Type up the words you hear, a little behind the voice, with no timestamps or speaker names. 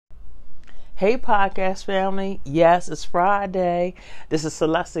Hey, podcast family. Yes, it's Friday. This is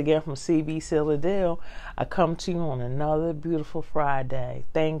Celeste again from CB Seal the Deal. I come to you on another beautiful Friday.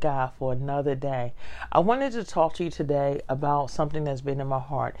 Thank God for another day. I wanted to talk to you today about something that's been in my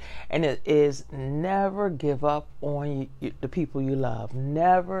heart, and it is never give up on the people you love.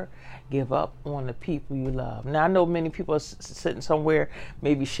 Never give up on the people you love. Now, I know many people are sitting somewhere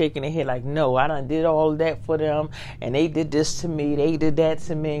maybe shaking their head like, no, I done did all of that for them, and they did this to me, they did that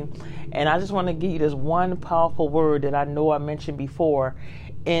to me. And I just want to give you this one powerful word that I know I mentioned before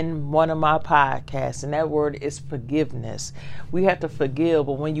in one of my podcasts, and that word is forgiveness. We have to forgive,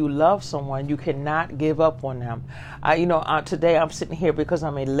 but when you love someone, you cannot give up on them. Today I'm sitting here because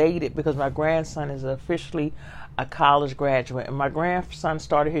I'm elated because my grandson is officially a college graduate, and my grandson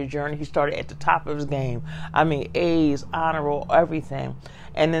started his journey. He started at the top of his game. I mean, A's, honor roll, everything.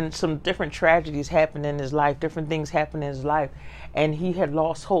 And then some different tragedies happened in his life, different things happened in his life, and he had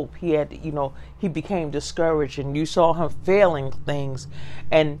lost hope. He became discouraged, and you saw him failing things.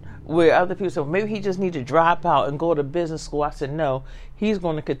 And where other people said, well, maybe he just need to drop out and go to business school, I said, no, he's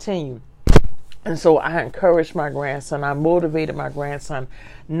going to continue. And so I encouraged my grandson. I motivated my grandson,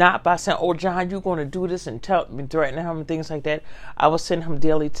 not by saying, oh, John, you're going to do this and threatening him and things like that. I was sending him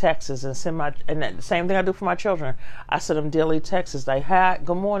daily texts and the same thing I do for my children. I send them daily texts like, hi,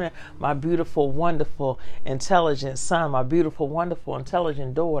 good morning, my beautiful, wonderful, intelligent son, my beautiful, wonderful,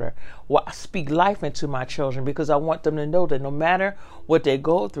 intelligent daughter. Well, I speak life into my children because I want them to know that no matter what they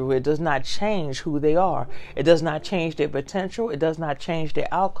go through, it does not change who they are. It does not change their potential. It does not change their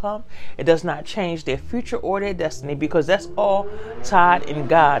outcome. It does not change their future or their destiny, because that's all tied in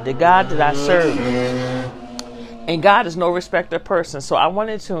God, the God that I serve. And God is no respecter of person. So I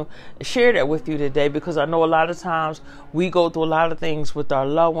wanted to share that with you today because I know a lot of times we go through a lot of things with our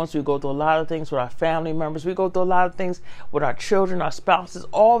loved ones. We go through a lot of things with our family members. We go through a lot of things with our children, our spouses,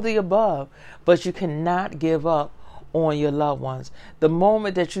 all the above. But you cannot give up on your loved ones. The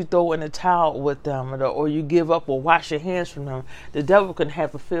moment that you throw in the towel with them or you give up or wash your hands from them, the devil can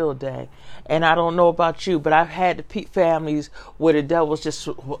have a field day. And I don't know about you, but I've had families where the devil's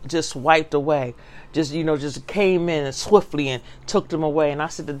just wiped away. Just came in and swiftly and took them away. And I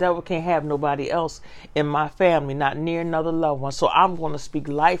said, the devil can't have nobody else in my family, not near another loved one. So I'm going to speak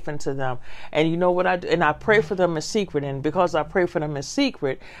life into them. And you know what I do? And I pray for them in secret. And because I pray for them in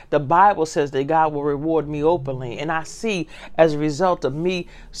secret, the Bible says that God will reward me openly. And I see, as a result of me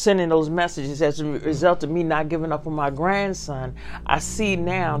sending those messages, as a result of me not giving up on my grandson, I see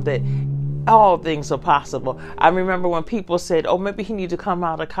now that all things are possible. I remember when people said, oh, maybe he need to come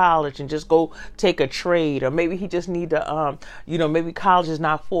out of college and just go take a trade, or maybe he just need to, maybe college is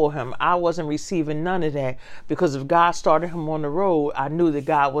not for him. I wasn't receiving none of that, because if God started him on the road, I knew that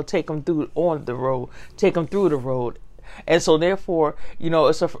God will take him through the road. And so therefore,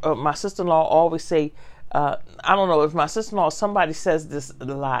 my sister-in-law always say, I don't know if my sister-in-law, somebody says this a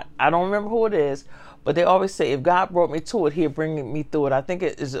lot. I don't remember who it is, but they always say, if God brought me to it, he'll bring me through it. I think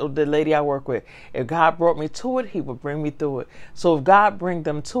it is the lady I work with. If God brought me to it, he would bring me through it. So if God bring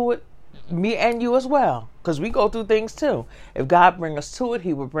them to it, me and you as well, because we go through things too. If God bring us to it,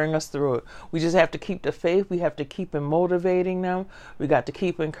 he will bring us through it. We just have to keep the faith. We have to keep motivating them. We got to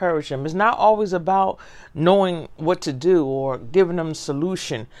keep encouraging them. It's not always about knowing what to do or giving them a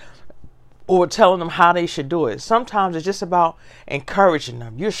solution or telling them how they should do it. Sometimes it's just about encouraging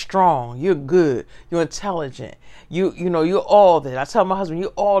them. You're strong. You're good. You're intelligent. You're all that. I tell my husband, you're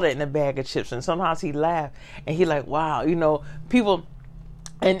all that in a bag of chips. And sometimes he laughs and he like, wow, people.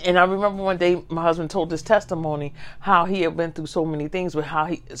 And I remember one day my husband told this testimony how he had been through so many things, but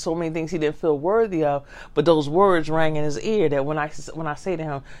so many things he didn't feel worthy of, but those words rang in his ear that when I say to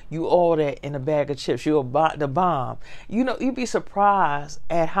him, you all that in a bag of chips, you're the bomb. You'd be surprised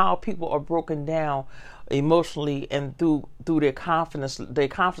at how people are broken down emotionally and through their confidence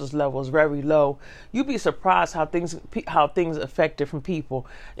level is very low. You'd be surprised how things affect different people.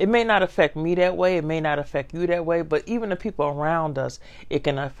 It may not affect me that way, it may not affect you that way, but even the people around us, it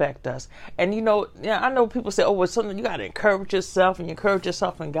can affect us. And I know people say, oh, well, something you got to encourage yourself and encourage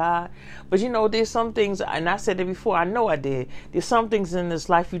yourself in God. But there's some things, and I said it before, I know I did. There's some things in this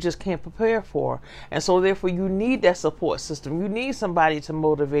life you just can't prepare for. And so therefore you need that support system. You need somebody to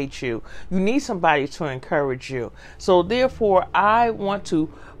motivate you. You need somebody to encourage you. So therefore I want to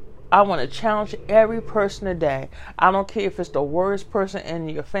challenge every person today. I don't care if it's the worst person in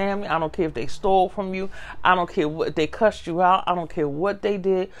your family. I don't care if they stole from you. I don't care what they cussed you out. I don't care what they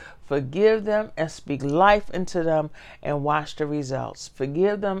did. Forgive them and speak life into them and watch the results.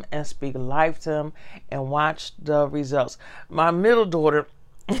 Forgive them and speak life to them and watch the results. My middle daughter,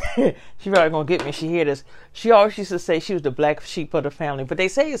 She probably gonna get me. She hear this. She always used to say she was the black sheep of the family. But they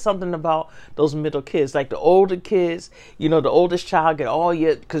say it's something about those middle kids, like the older kids. You know, the oldest child get all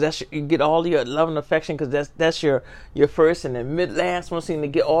your, because that's you get all your love and affection, because that's your first, and the mid last one seem to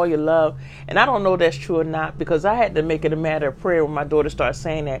get all your love. And I don't know if that's true or not, because I had to make it a matter of prayer when my daughter started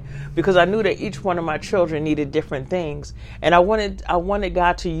saying that, because I knew that each one of my children needed different things, and I wanted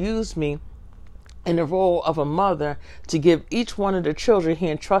God to use me in the role of a mother to give each one of the children he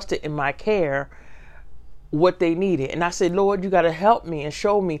entrusted in my care what they needed. And I said, Lord, you got to help me and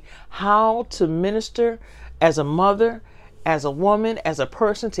show me how to minister as a mother, as a woman, as a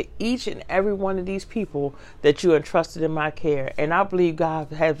person, to each and every one of these people that you entrusted in my care. And I believe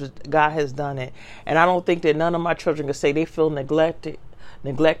God has done it. And I don't think that none of my children can say they feel neglected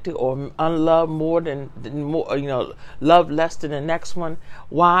or unloved more than loved less than the next one.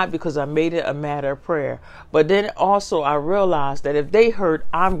 Why? Because I made it a matter of prayer. But then also I realized that if they hurt,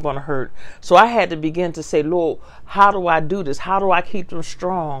 I'm going to hurt. So I had to begin to say, Lord, how do I do this? How do I keep them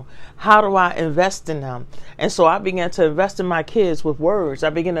strong? How do I invest in them? And so I began to invest in my kids with words. I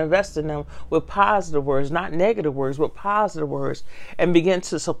began to invest in them with positive words, not negative words, but positive words, and begin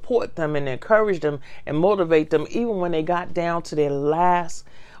to support them and encourage them and motivate them, even when they got down to their last,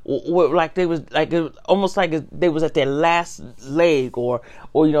 like it was almost like they was at their last leg, or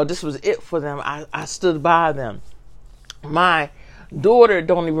this was it for them. I stood by them. My daughter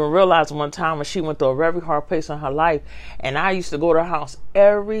don't even realize one time when she went through a very hard place in her life, and I used to go to her house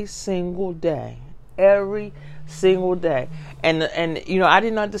every single day. And I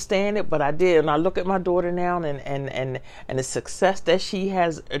didn't understand it, but I did. And I look at my daughter now and the success that she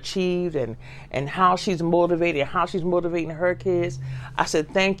has achieved, and how she's motivated, how she's motivating her kids. I said,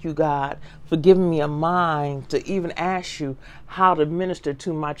 thank you, God, for giving me a mind to even ask you how to minister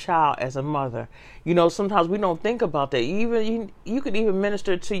to my child as a mother. Sometimes we don't think about that. Even you could even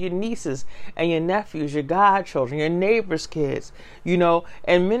minister to your nieces and your nephews, your godchildren, your neighbors' kids,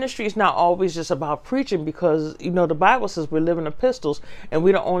 and ministry is not always just about preaching, because, the Bible says we're living epistles, and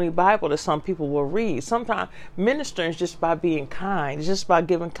we're the only Bible that some people will read. Sometimes ministering is just by being kind. It's just by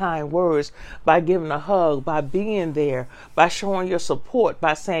giving kind words, by giving a hug, by being there, by showing your support,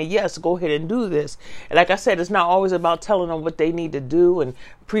 by saying, yes, go ahead and do this. And like I said, it's not always about telling them what they need to do and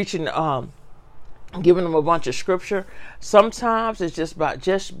preaching, giving them a bunch of scripture. Sometimes it's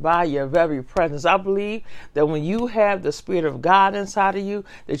just by your very presence. I believe that when you have the Spirit of God inside of you,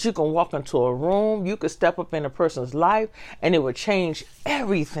 that you can walk into a room, you could step up in a person's life, and it would change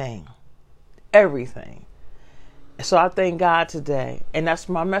everything. So I thank God today. And that's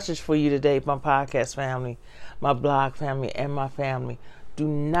my message for you today, my podcast family, my blog family, and my family. Do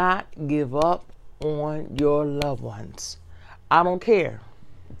not give up on your loved ones. I don't care.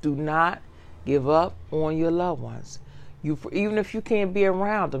 Do not give up on your loved ones. Even if you can't be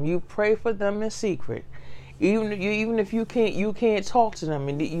around them, you pray for them in secret. Even if you can't talk to them,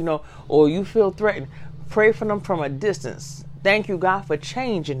 and or you feel threatened, pray for them from a distance. Thank you, God, for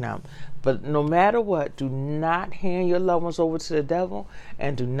changing them. But no matter what, do not hand your loved ones over to the devil,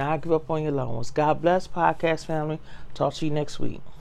 and do not give up on your loved ones. God bless, podcast family. Talk to you next week.